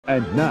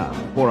And now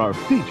for our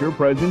feature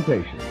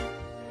presentation.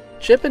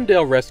 Chip 'n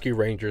Dale Rescue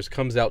Rangers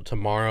comes out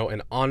tomorrow,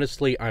 and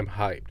honestly, I'm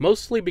hyped.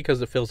 Mostly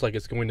because it feels like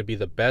it's going to be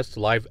the best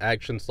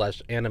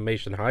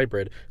live-action/animation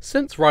hybrid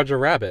since Roger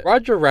Rabbit.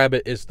 Roger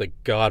Rabbit is the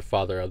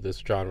godfather of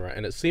this genre,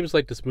 and it seems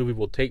like this movie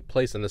will take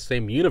place in the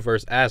same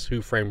universe as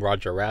Who Framed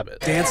Roger Rabbit.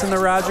 Dancing the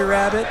Roger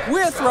Rabbit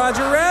with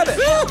Roger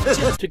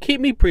Rabbit! To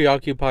keep me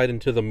preoccupied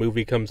until the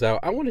movie comes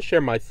out, I want to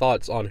share my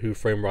thoughts on Who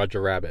Framed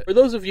Roger Rabbit. For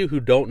those of you who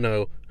don't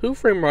know, Who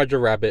Framed Roger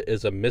Rabbit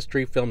is a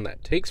mystery film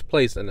that takes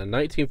place in the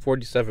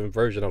 1947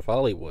 version of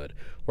Hollywood,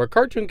 where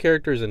cartoon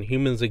characters and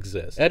humans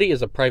exist. Eddie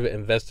is a private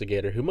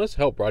investigator who must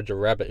help Roger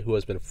Rabbit, who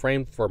has been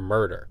framed for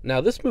murder.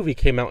 Now, this movie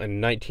came out in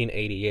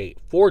 1988,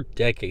 4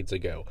 decades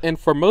ago, and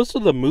for most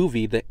of the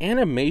movie, the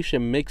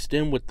animation mixed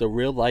in with the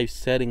real-life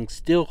setting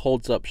still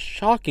holds up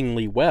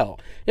shockingly well.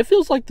 It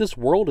feels like this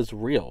world is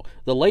real.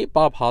 The late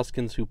Bob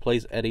Hoskins, who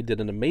plays Eddie, did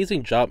an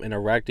amazing job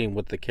interacting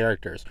with the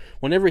characters.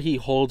 Whenever he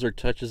holds or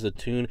touches a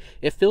tune,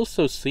 it feels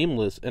so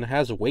seamless and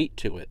has weight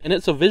to it. And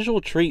it's a visual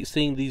treat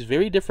seeing these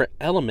very different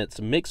elements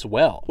mix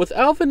well. With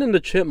Alvin and the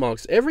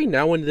Chipmunks, every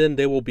now and then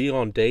they will be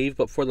on Dave,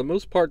 but for the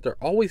most part, they're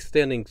always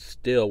standing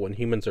still when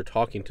humans are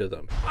talking to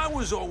them. I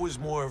was always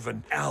more of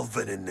an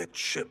Alvin and the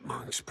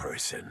Chipmunks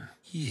person.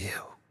 You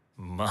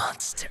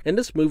monster. In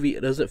this movie,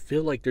 it doesn't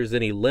feel like there's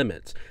any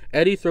limits.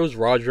 Eddie throws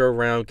Roger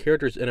around,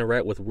 characters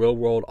interact with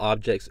real-world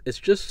objects. It's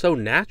just so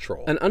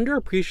natural. An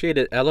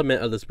underappreciated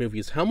element of this movie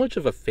is how much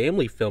of a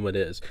family film it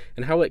is,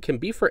 and how it can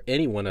be for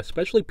anyone,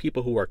 especially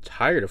people who are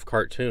tired of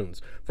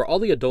cartoons. For all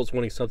the adults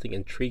wanting something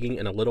intriguing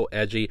and a little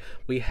edgy,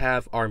 we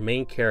have our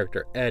main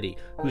character, Eddie,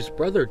 whose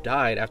brother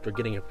died after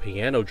getting a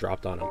piano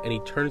dropped on him, and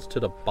he turns to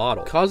the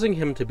bottle, causing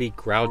him to be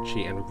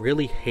grouchy and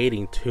really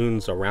hating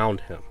tunes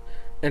around him.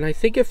 And I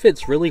think it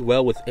fits really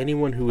well with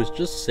anyone who is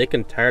just sick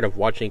and tired of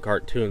watching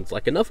cartoons,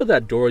 like enough of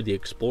that Dora the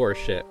Explorer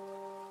shit.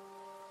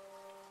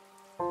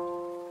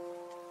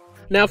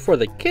 Now for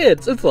the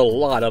kids, it's a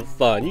lot of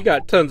fun. You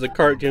got tons of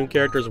cartoon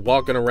characters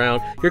walking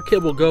around. Your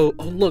kid will go,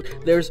 oh look,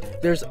 there's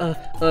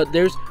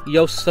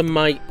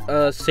Yosemite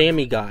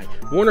Sammy guy.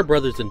 Warner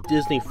Brothers and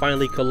Disney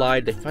finally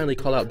collide. They finally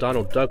call out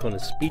Donald Duck on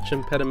his speech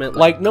impediment.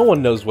 Like no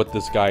one knows what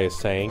this guy is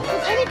saying.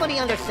 Does anybody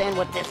understand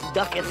what this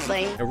duck is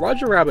saying? And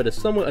Roger Rabbit is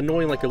somewhat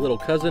annoying like a little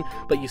cousin,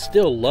 but you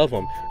still love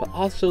him. But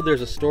also there's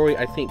a story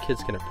I think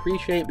kids can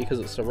appreciate because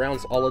it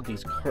surrounds all of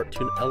these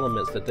cartoon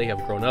elements that they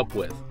have grown up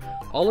with.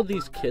 All of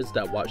these kids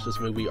that watch this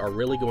movie are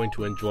really going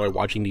to enjoy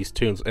watching these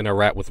tunes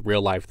interact with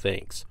real life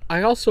things.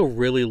 I also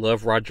really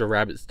love Roger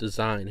Rabbit's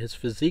design. His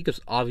physique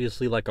is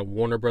obviously like a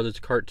Warner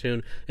Brothers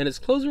cartoon, and his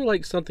clothes are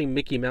like something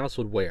Mickey Mouse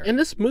would wear. And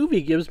this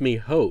movie gives me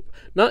hope.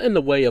 Not in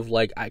the way of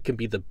like I can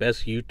be the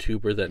best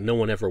YouTuber that no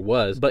one ever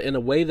was, but in a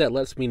way that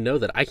lets me know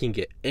that I can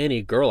get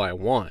any girl I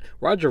want.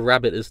 Roger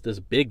Rabbit is this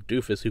big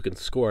doofus who can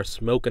score a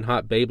smoking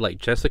hot babe like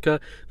Jessica,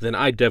 then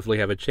I definitely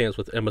have a chance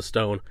with Emma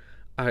Stone.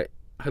 I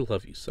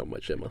love you so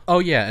much, Emma. Oh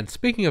yeah, and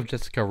speaking of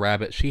Jessica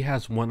Rabbit, she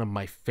has one of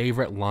my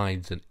favorite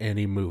lines in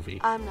any movie.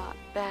 I'm not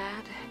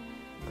bad.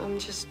 I'm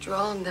just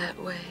drawn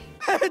that way.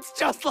 It's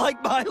just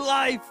like my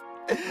life!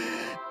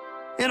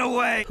 In a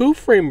way. Who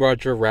Framed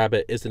Roger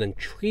Rabbit is an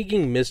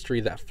intriguing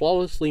mystery that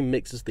flawlessly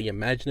mixes the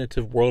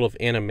imaginative world of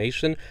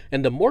animation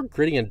and the more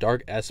gritty and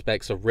dark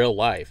aspects of real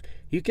life.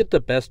 You get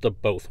the best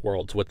of both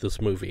worlds with this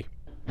movie.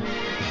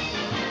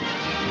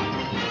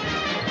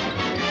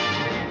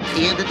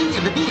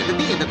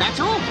 That's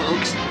all,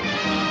 folks.